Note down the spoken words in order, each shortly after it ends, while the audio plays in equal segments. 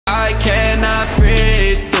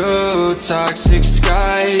toxic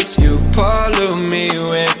skies. You pollute me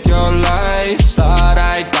with your lies. Thought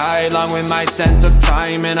I'd die along with my sense of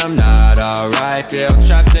time, and I'm not alright. Feel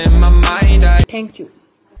trapped in my mind. Thank you.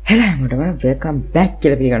 Hello everyone, welcome back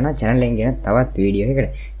to the channel එකේ තවත් video එකකට.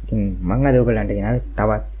 ඉතින් මම අද ඔයගලන්ට ගෙනාවේ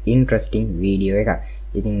තවත් interesting video එකක්.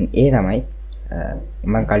 ඉතින් ඒ තමයි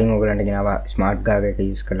මම කලින් ඔයගලන්ට ගෙනාවා ස්මාර්ට් ගාග එක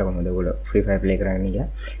යූස් කරලා කොහොමද ඔයගොල්ලෝ ෆ්‍රී ෆයර් ප්ලේ කරන්නේ කියලා.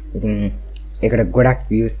 ඉතින් ඒකට ගොඩක්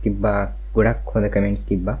views තිබ්බා, ගොඩක් හොඳ කමෙන්ට්ස්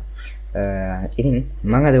තිබ්බා. ඉතින්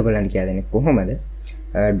මම අද ඔයගලන්ට කියලා දෙන්නේ කොහොමද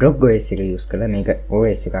drockos එක යූස් කරලා මේක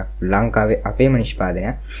OS එකක් ලංකාවේ අපේම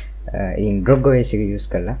නිෂ්පාදනයක්. ඉතින් drockos එක යූස්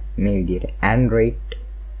කරලා මේ විදිහට Android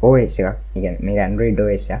OS එකක්, ඒ කියන්නේ මේක Android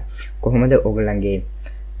OS එක කොහොමද ඔයගොල්ලන්ගේ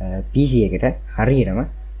PC එකට හරියටම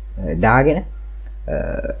දාගෙන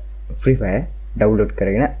Free Fire download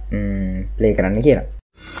කරගෙන play කරන්න කියලා.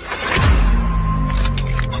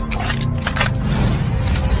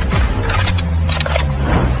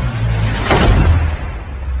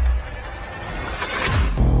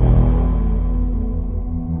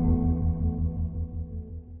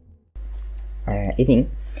 ඉතින්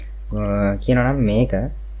කියනවා නම් මේක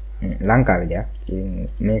ලංකාවේ දෙයක්.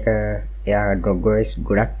 මේක එයා drockos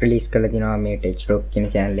ගොඩක් රිලීස් කරලා තිනවා මේ Drock කියන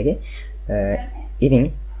channel එකේ. ඉතින්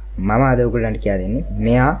මම අද ඔයගොල්ලන්ට කියලා දෙන්නේ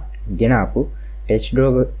මෙයා ගෙනාපු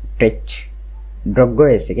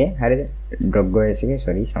drockos එකේ හරිද? drockos එකේ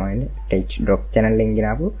sorry සමහරවිට Drock channel එකෙන්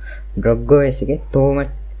ගෙනාපු drockos එකේ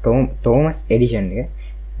thomas edition එක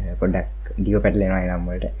පොඩ්ඩක් දිව පැටලෙනවා නම්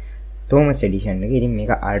වලට thomas edition එක. ඉතින්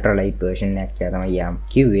මේක ULTRA-LITE version එකක් කියලා තමයි යාම්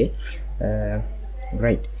කිව්වේ.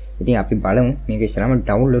 right. ඉතින් අපි බලමු මේක ඉස්සරහම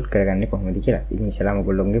download කරගන්නේ කොහොමද කියලා. ඉතින් ඉස්සරහම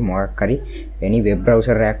ඔයගොල්ලෝගේ මොකක් හරි any web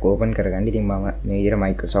browser එකක් open කරගන්න. ඉතින් මම මේ විදිහට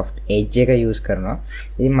Microsoft Edge එක use කරනවා.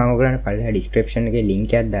 ඉතින් මම ඔයගොල්ලන්ට පල්ලෙහා description එකේ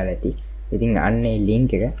link එකක් දාලා ඇති. ඉතින් අන්න ඒ link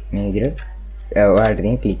එක මේ විදිහට ඔයාලට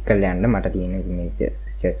ඉතින් click කරලා යන්න. මට තියෙන ඉතින් මේක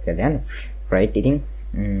search කරලා යන්න. right. ඉතින්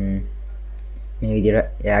මේ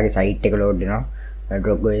විදිහට එයාගේ site එක load වෙනවා.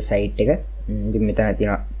 drockos site එක. ඉතින් මෙතන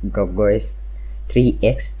තියෙනවා drockos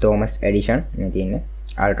 3x thomas edition මේ තියෙන්නේ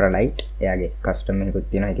ULTRA-LITE එයාගේ custom එකකුත්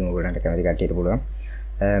තියෙනවා. ඉතින් ඔයගොල්ලන්ට කැමති කට්ටියට පුළුවන්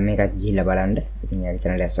මේකත් ගිහිල්ලා බලන්න. ඉතින් එයාගේ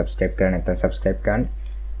channel එක subscribe කරලා නැත්නම් subscribe කරන්න.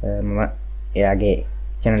 මම එයාගේ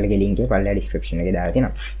channel එකේ link එක පල්ලෙහා description එකේ දාලා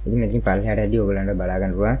තියෙනවා. ඉතින් මෙතනින් පල්ලෙහාට ඇදී ඔයගොල්ලන්ට බලා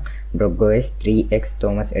ගන්න පුළුවන් drockos 3x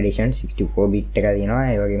thomas edition 64 bit එක තියෙනවා.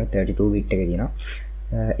 ඒ වගේම 32 bit එක තියෙනවා.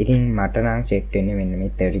 ඉතින් මට නම් set වෙන්නේ මෙන්න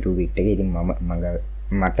මේ 32 bit එක. ඉතින්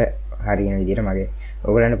මට හරියන විදිහට මගේ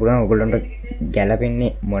ඔයගොල්ලන්ට පුළුවන් ඔයගොල්ලන්ට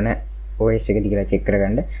ගැලපෙන්නේ මොන OS එකද කියලා check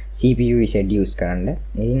කරගන්න. CPU reset use කරන්න.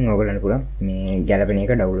 ඉතින් ඔයගොල්ලන්ට පුළුවන් මේ ගැලපෙන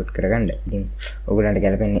එක download කරගන්න. ඉතින් ඔයගොල්ලන්ට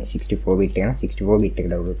ගැලපෙන්නේ 64 bit එක නම් 64 bit එක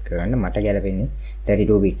download කරගන්න. මට ගැලපෙන්නේ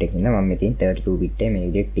 32 bit එක ඉන්න. මම මෙතන 32 bit එක මේ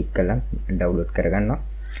විදිහට click කරලා download කරගන්නවා.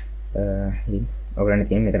 ඉතින් ඔයගොල්ලන්ට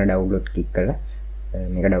තියෙන මෙතන download click කරලා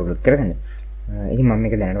මේක download කරගන්න. ඉතින් මම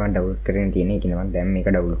මේක දැනට මම download කරගෙන තියෙන්නේ. ඒක නම් දැන් මේක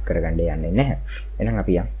download කරගන්න යන්නේ නැහැ. එහෙනම්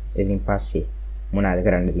අපි යමු. ඉතින් පස්සේ මොනවද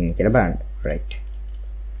කරන්න තියෙන්නේ කියලා බලන්න. right.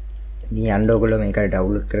 ඉතින් යන්න ඔයගොල්ලෝ මේක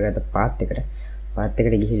download කරගත්ත path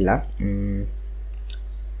එකට ගිහිල්ලා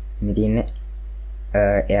මේ තියෙන්නේ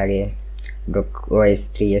එයාගේ drockos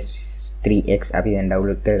 3x අපි දැන්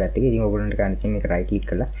download කරගත්ත එක. ඉතින් ඔයගොල්ලන්ට ගන්න තියෙන්නේ මේක right click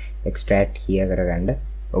කරලා extract here කරගන්න.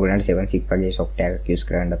 ඔයගොල්ලන්ට 7zip වගේ software එකක් use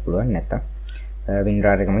කරන්න පුළුවන්. නැත්නම්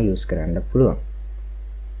WinRAR එකම use කරන්න පුළුවන්.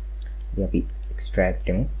 ඉතින් අපි extract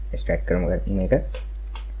කරමු මේක.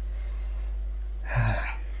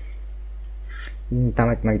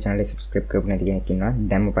 තමත් මගේ channel එක subscribe කරපු නැති කෙනෙක් ඉන්නවා.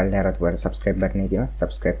 දැන්ම පල්ලෙහාට ඔයාලා subscribe button එක තියෙනවා.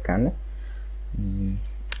 subscribe කරන්න.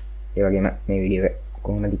 ඒ වගේම මේ වීඩියෝ එක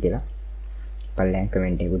කොහොමද කියලා පල්ලෙහාන්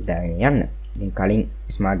comment එකකුත් දාගෙන යන්න. ඉතින් කලින්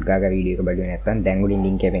smart gaga වීඩියෝ එක බලුවේ නැත්නම් දැන් උඩින්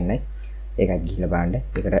link එක වෙන්නයි. ඒකත් ගිහලා බලන්න.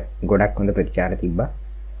 ඒකට ගොඩක් හොඳ ප්‍රතිචාර තිබ්බා.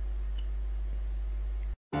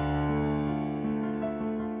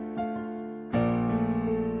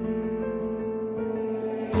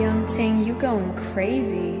 You going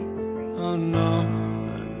crazy? Oh no,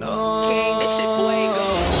 no. King, this shit fuego.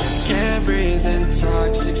 Can't breathe in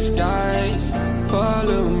toxic skies.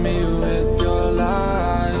 Pollute me with your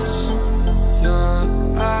lies. Yeah,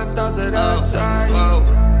 I thought that I'd die.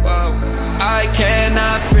 I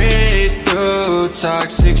cannot breathe through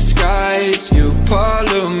toxic skies. You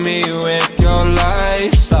pollute me with your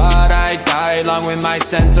lies. Thought I'd die along with my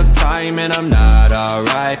sense of time, and I'm not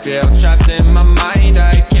alright. Feel trapped in my mind.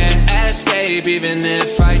 I can't escape even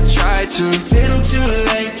if I try to. Little too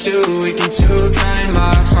late, too weak and too kind.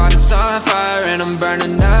 My heart is on fire and I'm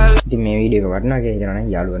burning up. ඉතින් මේ video එක වටිනවා කියලා හිතනවා නම්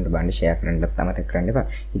යාළුවන්ට බලන්න share කරන්න අමතක කරන්න එපා.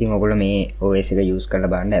 ඉතින් ඔයගොල්ලෝ මේ OS එක use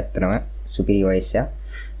කරලා බලන්න. ඇත්තටම superior OS එක.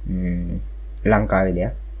 ලංකාවේ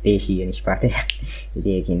දෙයක්. දේශීය නිෂ්පාදනයක්.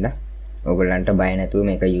 ඉතින් ඒකින්ද ඔයගොල්ලන්ට බය නැතුව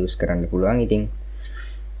මේක use කරන්න පුළුවන්. ඉතින්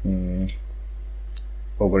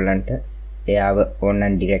ඔයගොල්ලන්ට එයාව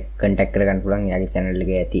ඕනනම් ඩිරෙක්ට් කන්ටැක්ට් කරගන්න පුළුවන් එයාගේ channel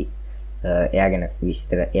එකේ ඇති එයා ගැන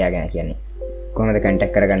විස්තර එයා ගැන කියන්නේ කොහොමද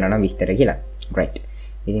කන්ටැක්ට් කරගන්න නම් විස්තර කියලා right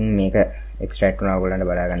ඉතින් මේක එක්ස්ට්‍රැක්ට් වුණා ඔයගොල්ලන්ට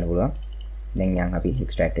බලා ගන්න පුළුවන් දැන් යන් අපි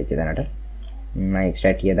එක්ස්ට්‍රැක්ට් වෙච්ච තැනට මම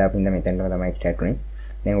එක්ස්ට්‍රැක්ට් කියලා දාපු ඉඳන් මෙතනට තමයි එක්ස්ට්‍රැක්ට් උනේ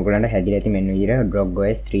දැන් ඔයගොල්ලන්ට හැදිලා ඇති මෙන්න විදිහට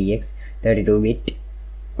drockos 3x 32 bit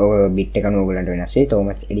bit එක ඔයගොල්ලන්ට වෙනස් වෙයි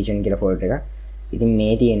thomas edition කියලා folder එක ඉතින්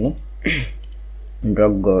මේ තියෙන්නේ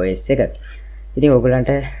drockos එක ඉතින්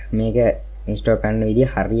ඔයගොල්ලන්ට මේක install කරන්න විදිය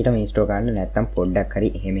හරියටම install කරන්න නැත්නම් පොඩ්ඩක් හරි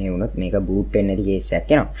එහෙම වුණොත් මේක boot වෙන්නේ නැති case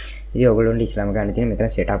එකක් එනවා. ඉතින් ඔයගොල්ලොන්ට ඉස්ලාම ගන්න තියෙන මෙතන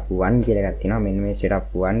setup 1 කියලා එකක් තියෙනවා. මෙන්න මේ setup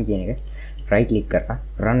 1 කියන එක right click කරලා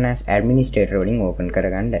run as administrator වලින් open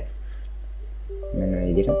කරගන්න. මෙන්න මේ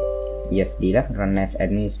විදිහට yes දීලා run as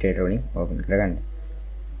administrator වලින් open කරගන්න.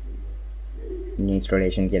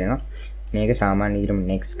 installation කියනවා. මේක සාමාන්‍ය විදිහට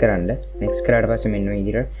next කරන්න. next කරාට පස්සේ මෙන්න මේ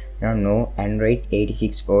විදිහට no android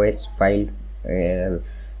 86 os file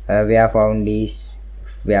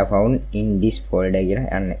were found in this folder කියලා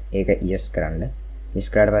යන්න ඒක yes කරන්න yes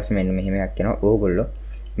කරාට පස්සේ මෙන්න මෙහෙම එකක් එනවා ඕගොල්ලෝ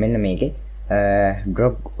මෙන්න මේකේ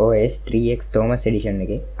drockos 3x thomas edition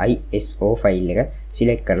එකේ ISO file එක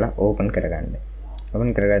select කරලා open කරගන්න open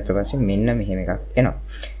කරගත්ත පස්සේ මෙන්න මෙහෙම එකක් එනවා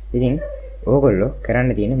ඉතින් ඕගොල්ලෝ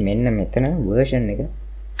කරන්න තියෙන්නේ මෙන්න මෙතන version එක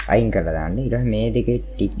අයින් කරලා දාන්න ඊට පස්සේ මේ දෙකේ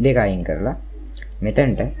tick දෙක අයින් කරලා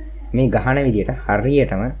මෙතනට මේ ගහන විදියට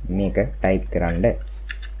හරියටම මේක type කරන්න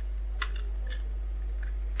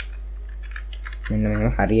මෙන්න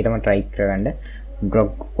මෙහෙම හරියටම type කරගන්න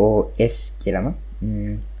drockos කියලාම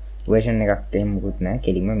version එකක් එහෙම මුකුත් නැහැ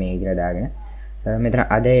කෙලින්ම මේ විදිහට දාගෙන මෙතන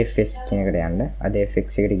other fs කියන එකට යන්න other fx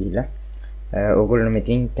එකට ගිහිල්ලා ඕගොල්ලෝ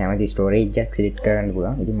මෙතනින් කැමති storage එකක් select කරගන්න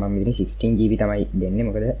පුළුවන් ඉතින් මම මෙතන 16GB තමයි දෙන්නේ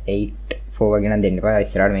මොකද 8 වගේ නම් දෙන්න එපා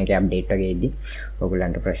ඉස්සරහට මේකේ අප්ඩේට් වගේ එද්දි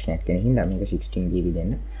ඕගොල්ලන්ට ප්‍රශ්නයක් වෙන හින්දා මේක 16GB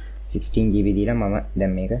දෙන්න 16GB දීලා මම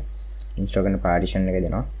දැන් මේක install කරන partition එක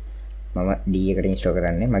දෙනවා මම D එකට install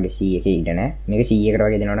කරන්නේ මගේ C එකේ ඉඩ නැහැ මේක C එකට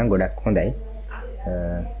වගේ දෙනවා නම් ගොඩක් හොඳයි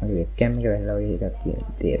මගේ webcam එක වැහලා වගේ එකක්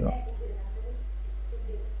තේරෙනවා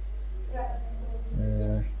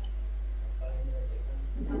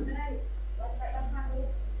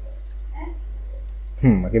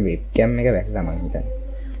මගේ webcam එක වැහලා මම හිතන්නේ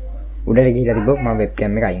උඩට ගිහිලා තිබ්බොත් මම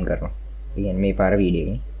webcam එක අයින් කරනවා ඒ කියන්නේ මේ පාර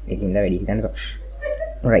වීඩියෝ එකෙන් ඒකින්ද වැඩි හිතන්න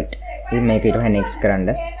right ඉතින් මේක ඊට පස්සේ next කරන්න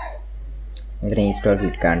මෙතන install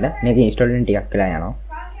click කරන්න මේක install වෙන ටිකක් වෙලා යනවා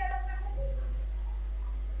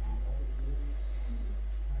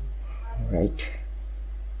right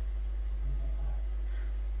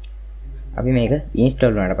අපි මේක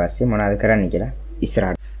install වුණාට පස්සේ මොනවද කරන්න කියලා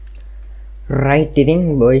ඉස්සරහට right ඉතින්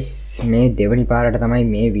boys මේ දෙවෙනි පාරට තමයි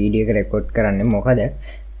මේ වීඩියෝ එක රෙකෝඩ් කරන්නේ මොකද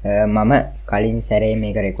මම කලින් සැරේ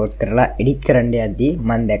මේක රෙකෝඩ් කරලා එඩිට් කරන්න යද්දී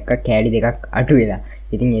මම දැක්ක කෑලි දෙකක් අඩු වෙලා.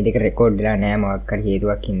 ඉතින් මේ දෙක රෙකෝඩ් වෙලා නෑ මොකක් හරි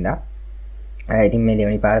හේතුවක් හින්දා. ඉතින් මේ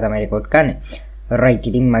දෙවෙනි පාර තමයි රෙකෝඩ් කරන්නේ. right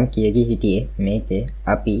ඉතින් මම කියකී හිටියේ මේකේ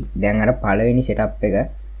අපි දැන් අර පළවෙනි setup එක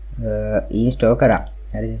install කරා.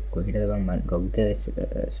 හරිද? කොහෙටද මම drockos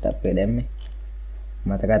setup එක දැම්මේ?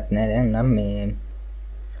 මතකත් නෑ දැන් නම් මේ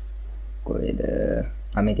කොහෙද?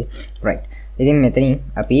 අමෙති right ඉතින් මෙතනින්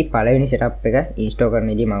අපි පළවෙනි setup එක install කරන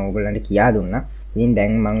විදිහ මම ඔයගොල්ලන්ට කියා දුන්නා. ඉතින්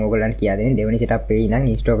දැන් මම ඔයගොල්ලන්ට කියා දෙන්නේ දෙවෙනි setup එකේ ඉඳන්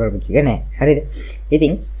install කරපු ටික නෑ. හරිද?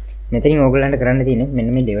 ඉතින් මෙතනින් ඔයගොල්ලන්ට කරන්න තියෙන්නේ මෙන්න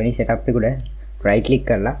මේ දෙවෙනි setup එක උඩ right click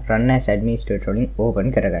කරලා run as administrator වලින් open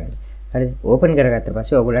කරගන්න. හරිද? open කරගත්ත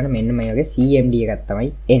පස්සේ ඔයගොල්ලන්ට මෙන්න මේ වගේ CMD එකක්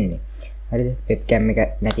තමයි එන්නේ. හරිද? webcam එක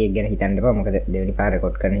නැති එක ගැන හිතන්න එපා. මොකද දෙවෙනි පාර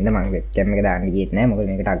record කරන හින්දා මම webcam එක දාන්න ගියෙත් නෑ. මොකද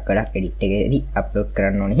මේකට අක්කඩක් edit එකේදී upload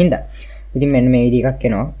කරන්න ඕනේ හින්දා. ඉතින් මෙන්න මේ විදිහ එකක්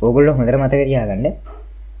එනවා. ඕගොල්ලෝ හොඳට මතක තියාගන්න.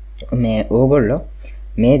 මේ ඕගොල්ලෝ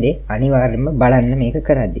මේ දේ අනිවාර්යයෙන්ම බලන්න මේක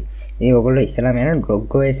කරද්දි. ඉතින් ඕගොල්ලෝ ඉස්සලාම යන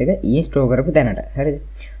drockos එක install කරපු තැනට. හරිද?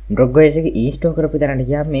 drockos එක install කරපු තැනට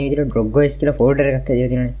ගියාම මේ විදිහට drockos කියලා folder එකක් ඇදලා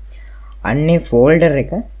තියෙනවානේ. අන්නේ folder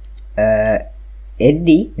එක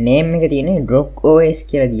එද්දි name එක තියෙන්නේ drockos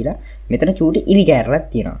කියලා දීලා මෙතන චූටි ඉරි කැරලක්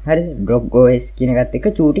තියෙනවා. හරිද? drockos කියන එකත් එක්ක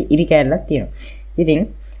චූටි ඉරි කැරලක් තියෙනවා. ඉතින්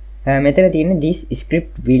මෙතන තියෙන this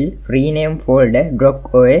script will rename folder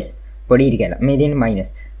drockos පොඩි ඉරි කැරලක්. මේ තියෙන minus.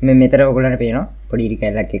 මේ මෙතන ඔයගොල්ලන්ට පේනවා පොඩි ඉරි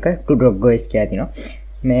කැරලක් එක to drockos කියලා තියෙනවා.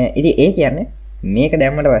 මේ ඉතින් ඒ කියන්නේ මේක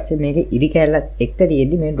දැම්මට පස්සේ මේක ඉරි කැරලත් එක්ක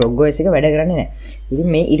තියෙද්දි මේ drockos එක වැඩ කරන්නේ නැහැ. ඉතින්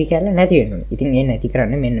මේ ඉරි කැරල නැති වෙන්න ඕනේ. ඉතින් ඒ නැති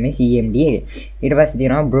කරන්නේ මෙන්න මේ CMD එකේ. ඊට පස්සේ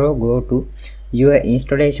තියෙනවා bro go to your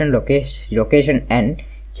installation location and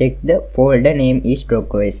check the folder name is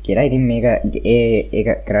drockos කියලා. ඉතින් මේක ඒක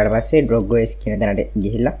කරාට පස්සේ drockos කියන තැනට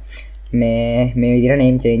ගිහිල්ලා මේ විදිහට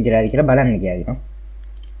name change කරලාද කියලා බලන්න කියලා දෙනවා.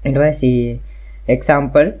 ඊට පස්සේ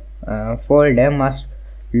example folder must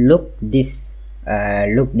look this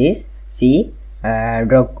see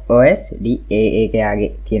Drock OS ඒක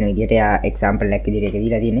යාගේ තියෙන විදිහට යා එක්සැම්පල් එකක් විදිහට එක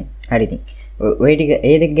දීලා තියෙන්නේ. හරි ඉතින් ඔය ටික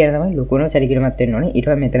ඒ දෙක ගැන තමයි ලොකුන සැලකිලිමත් වෙන්න ඕනේ. ඊට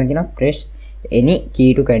පස්සේ මෙතන තියෙනවා press any key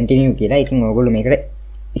to continue කියලා. ඉතින් ඕගොල්ලෝ මේකට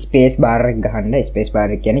ස්පේස් බාර් එක ගහන්න. ස්පේස් බාර්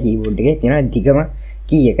එක කියන්නේ කීබෝඩ් එකේ තියෙන දිගම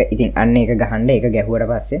කී එක. ඉතින් අන්න ඒක ගහන්න. ඒක ගැහුවට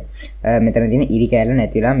පස්සේ මෙතන තියෙන ඉරි කැලල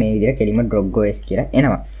නැති වෙලා මේ විදිහට කෙලිම Drock OS කියලා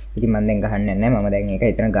එනවා. ඉතින් මම දැන් ගහන්නේ නැහැ. මම දැන් ඒක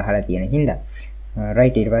එතන ගහලා තියෙන හින්දා.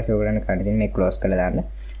 right ඊට පස්සේ ඕගොල්ලන්ට කරන්න තියෙන්නේ මේ close කරලා දාන්න.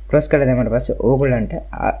 close කරලා දැම්මට පස්සේ ඕගොල්ලන්ට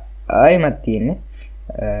ආයෙමත් තියෙන්නේ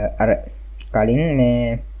අර කලින්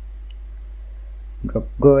මේ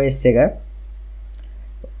Drock OS එක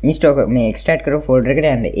install මේ extract කරපු folder එකට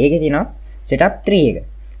යන්න. ඒකේ තියෙනවා setup 3 එක.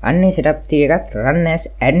 අන්නේ setup 3 එකත් run as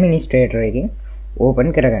administrator එකකින් open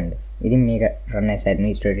කරගන්න. ඉතින් මේක run as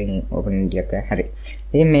administrator එකකින් open ටිකක් හරි.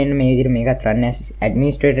 ඉතින් මෙන්න මේ විදිහට මේකත් run as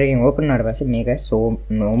administrator එකකින් open වුණාට පස්සේ මේක so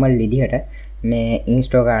normal විදිහට මේ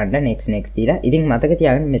install කරන්න next දීලා. ඉතින් මතක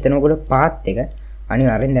තියාගන්න මෙතන ඔයගොල්ලෝ path එක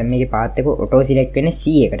අනිවාර්යෙන් දැන් මේකේ path එක auto select වෙන්නේ C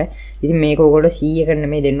එකට. ඉතින් මේක ඔයගොල්ලෝ C එකට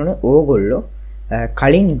නෙමෙයි දෙන්න ඕනේ. ඕගොල්ලෝ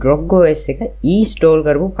කලින් Drock OS එක install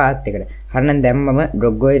කරපු path එකට. හරිනම් දැන් මම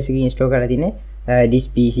Drock OS එක install කරලා තින්නේ this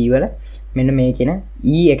PC වල මෙන්න මේ කියන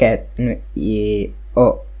E එක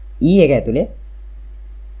E එක ඇතුලේ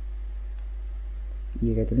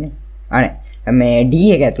අනේ මේ D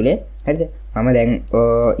එක ඇතුලේ හරිද? මම දැන්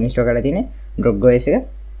install කරලා තින්නේ Drock OS එක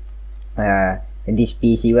this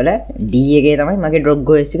PC වල D එකේ තමයි මගේ Drock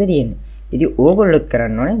OS එක තියෙන්නේ. ඉතින් ඕගොල්ලොත්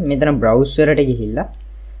කරන්න ඕනේ මෙතන browser එකට ගිහිල්ලා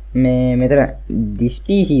මේ මෙතන this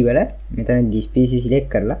PC වල මෙතන this PC select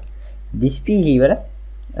කරලා this PC වල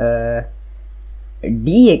D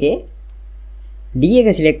එක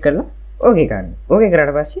select කරලා ඕකේ කරන්න. ඕකේ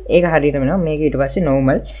කරාට පස්සේ ඒක හරියට වෙනවා. මේක ඊට පස්සේ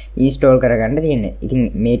normal install කරගන්න තියෙන්නේ. ඉතින්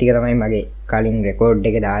මේ ටික තමයි මගේ කලින් record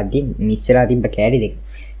එක දාද්දී miss වෙලා තිබ්බ කැලි දෙක.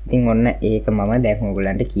 ඉතින් ඔන්න ඒක මම දැන්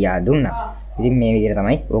ඕගොල්ලන්ට කියා දුන්නා. ඉතින් මේ විදිහට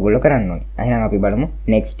තමයි ඕගොල්ලෝ කරන්න ඕනේ. එහෙනම් අපි බලමු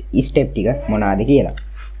next step ටික මොනවාද කියලා.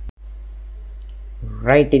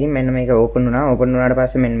 right ඉතින් මෙන්න මේක open වුණාට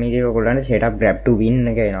පස්සේ මෙන්න මේ විදිහට ඔයගොල්ලන්ට setup grab to win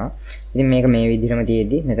එක එනවා. ඉතින් මේක මේ විදිහටම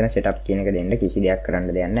තියෙද්දි මෙතන setup කියන එක දෙන්න කිසි දෙයක් කරන්න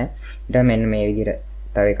දෙයක් නැහැ. ඊට මෙන්න මේ විදිහට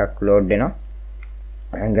තව එකක් load වෙනවා.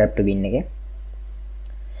 grab to win එකේ.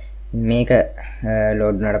 මේක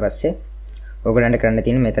load වුණාට පස්සේ ඔයගොල්ලන්ට කරන්න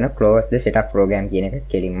තියෙන්නේ මෙතන close the setup program කියන එක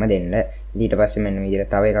කෙලින්ම දෙන්න. ඊට පස්සේ මෙන්න මේ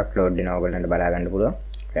විදිහට තව එකක් load වෙනවා. ඔයගොල්ලන්ට බලා ගන්න පුළුවන්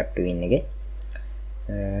grab to win එකේ.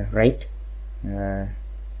 right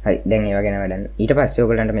හරි දැන් ඒව ගැන වැඩන්න. ඊට පස්සේ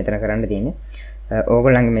ඔයගොල්ලන්ට මෙතන කරන්න තියෙන්නේ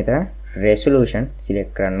ඕගොල්ලන්ගේ මෙතන resolution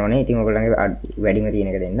select කරන්න ඕනේ. ඉතින් ඔයගොල්ලන්ගේ වැඩිම තියෙන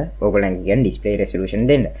එක දෙන්න. ඔයගොල්ලන්ගේ කියන්නේ display resolution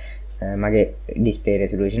දෙන්න. මගේ display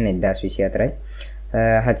resolution 1024යි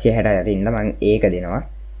 760 ඉඳන් මම ඒක දෙනවා.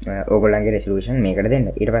 ඕගොල්ලන්ගේ resolution මේකට දෙන්න.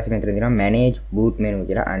 ඊට පස්සේ මෙතන තියෙනවා manage boot menu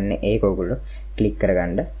කියලා. අන්න ඒක ඔයගොල්ලෝ click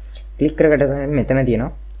කරගන්න. click කරකට මෙතන තියෙනවා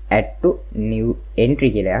add to new entry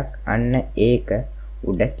කියලා එකක්. අන්න ඒක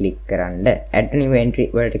උඩ ක්ලික් කරන්න. add new entry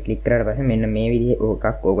වලට ක්ලික් කරාට පස්සේ මෙන්න මේ විදිහේ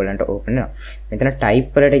එකක් ඕගොල්ලන්ට open වෙනවා. මෙතන type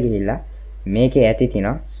වලට ගිහිල්ලා මේකේ ඇති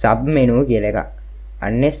තියෙනවා sub menu කියලා එකක්.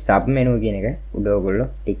 අන්නේ sub menu කියන එක උඩ ඕගොල්ලෝ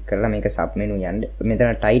ටික් කරලා මේක sub menu යන්න.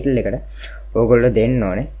 මෙතන title එකට ඕගොල්ලෝ දෙන්න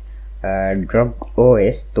ඕනේ Drock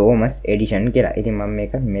OS Thomas Edition කියලා. ඉතින් මම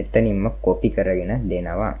මේක මෙතනින්ම copy කරගෙන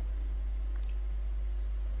දෙනවා.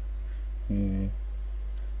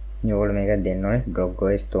 ඕගොල්ලෝ මේක දෙන්න ඕනේ Drock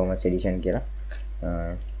OS Thomas Edition කියලා.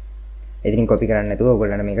 ඉතින් copy කරන්න නැතුව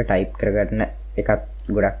ඔයගොල්ලන්ට මේක type කරගන්න එකත්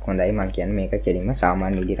ගොඩක් හොඳයි. මම කියන්නේ මේක කෙලින්ම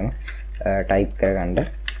සාමාන්‍ය විදිහටම type කරගන්න.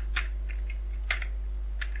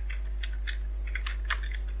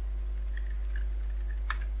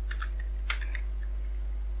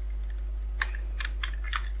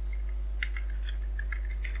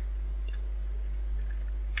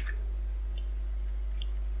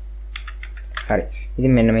 හරි.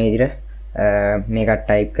 ඉතින් මෙන්න මේ විදිහට මේක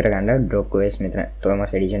type කරගන්න Drock OS මෙතන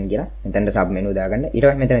Thomas Edition කියලා. මෙතනට sub menu දාගන්න. ඊට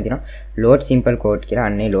පස්සේ මෙතන තියෙනවා load simple code කියලා.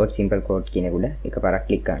 අන්නේ load simple code කියන එක උඩ එකපාරක්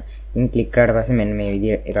click කරන්න. ඉතින් click කරාට පස්සේ මෙන්න මේ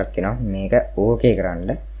විදිහ එකක් එනවා. මේක okay කරන්න.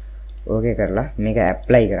 okay කරලා මේක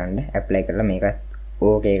apply කරන්න. apply කරලා මේක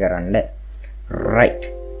okay කරන්න. right.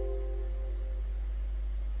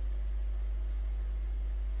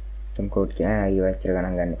 some code කියන IOH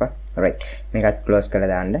ගණන් ගන්න එපා. right. මේකත් close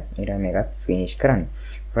කරලා දාන්න. ඊට පස්සේ මේකත් finish කරන්න.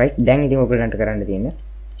 right දැන් ඉතින් ඔයගොල්ලන්ට කරන්න තියෙන්නේ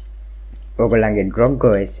ඔයගොල්ලන්ගේ Drock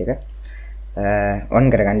OS එක on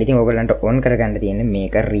කරගන්න. ඉතින් ඔයගොල්ලන්ට on කරගන්න තියෙන්නේ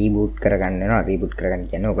මේක reboot කරගන්න වෙනවා. reboot කරගන්න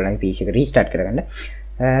කියන්නේ ඔයගොල්ලන්ගේ PC එක restart කරගන්න.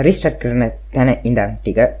 restart කරන තැන ඉඳන්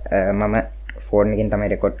ටික මම phone එකෙන් තමයි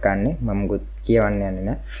record කරන්නේ. මම මුකුත් කියවන්න යන්නේ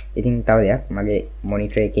නැහැ. ඉතින් තව දෙයක් මගේ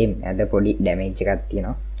monitor එකේ ඇද පොඩි damage එකක්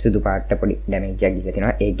තියෙනවා. සුදු පාටට පොඩි damage එකක් ගිහලා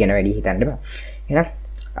තියෙනවා. ඒක ගැන වැඩි හිතන්න බෑ. එහෙනම්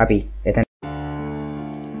අපි එතන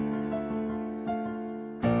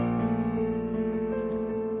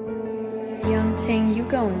Young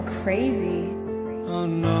going crazy. Oh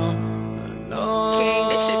no, no. King,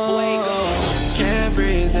 this shit fuego. Can't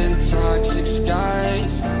breathe in toxic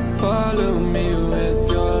skies. Pollute me with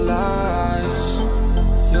your lies.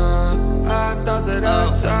 Yeah, I thought that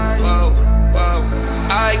I'd die. Whoa, whoa.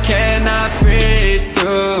 I cannot breathe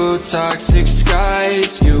through toxic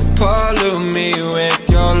skies. You pollute me with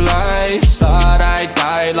your lies. Thought I'd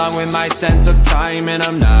die along with my sense of time, and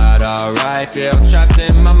I'm not alright. Feel trapped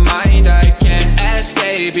in my mind, I can't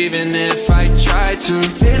escape even if I try to.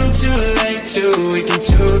 Little too late, too weak and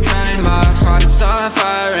too kind. My heart is on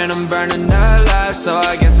fire and I'm burning alive, so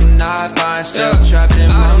I guess I'm not fine. Still trapped in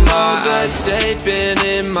my mind. That day been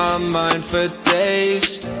in my mind for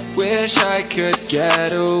days. Wish I could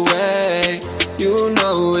get away. You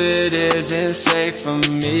know it isn't safe for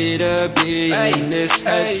me to be in this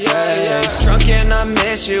headspace. Drunk and I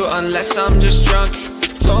miss you unless I'm just drunk.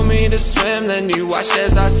 Told me to swim, then you watched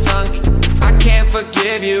as I sunk. I can't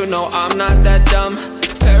forgive you, no, I'm not that dumb.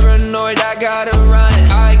 Paranoid, I gotta run.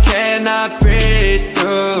 I cannot breathe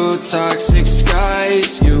through toxic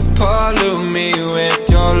skies. You pollute me with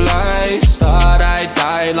your lies. Thought I'd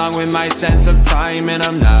die along with my sense of time, and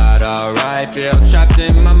I'm not alright. Feel trapped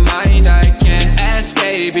in my mind, I can't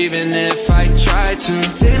escape even if I try to.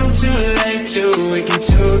 Little too late, too weak and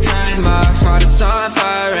too kind. My heart is on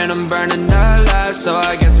fire and I'm burning alive, so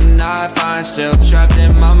I guess I'm not fine. Still trapped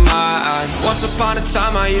in my mind. Once upon a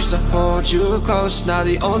time I used to hold you close. Now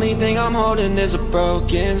the only thing I'm holding is a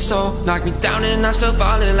broken soul. Knock me down and I'm still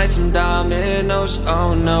falling like some dominoes.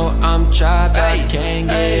 Oh no, I'm trapped, I can't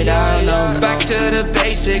get out, no. Back to the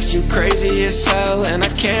basics, you crazy as hell, and I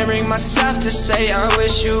can't bring myself to say I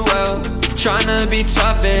wish you well. Trying to be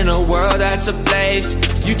tough in a world that's ablaze.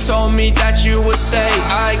 You told me that you would stay.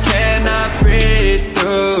 I cannot breathe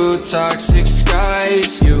through toxic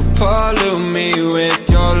skies. You pollute me with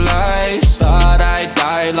your lies. Thought I'd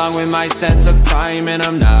die along with my sense of time, and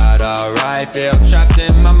I'm not alright. Feel trapped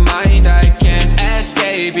in my mind, I can't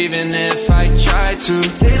escape even if I try to.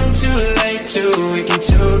 Little too late, too weak and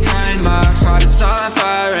too kind. My heart is on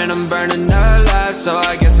fire and I'm burning alive, so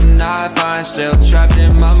I guess I'm not fine. Still trapped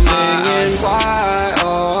in my mind. Why,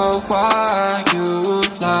 oh why you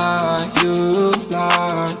lie, you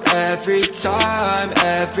lie. Every time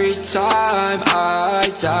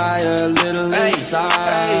I die a little inside.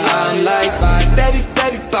 I'm like bye, baby,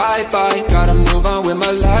 baby, bye, bye. Gotta move on with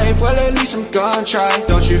my life, well at least I'm gonna try.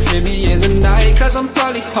 Don't you hear me in the night, cause I'm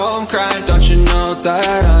probably home crying. Don't you know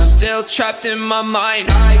that I'm still trapped in my mind.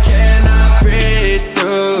 I cannot breathe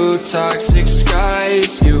through toxic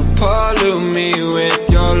skies. You pollute me with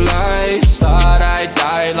your lies. Thought I'd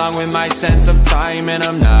die along with my sense of time, and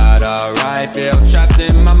I'm not alright. Feel trapped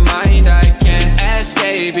in my mind, I can't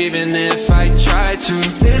escape even if I try to.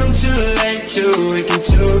 Little too late, too weak and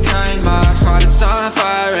too kind. My heart is on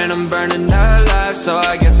fire and I'm burning alive, so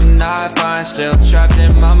I guess I'm not fine. Still trapped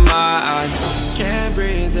in my mind. Can't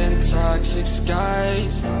breathe in toxic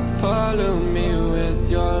skies. Pollute me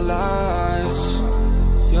with your lies.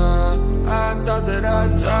 Yeah, I thought that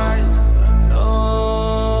I'd die.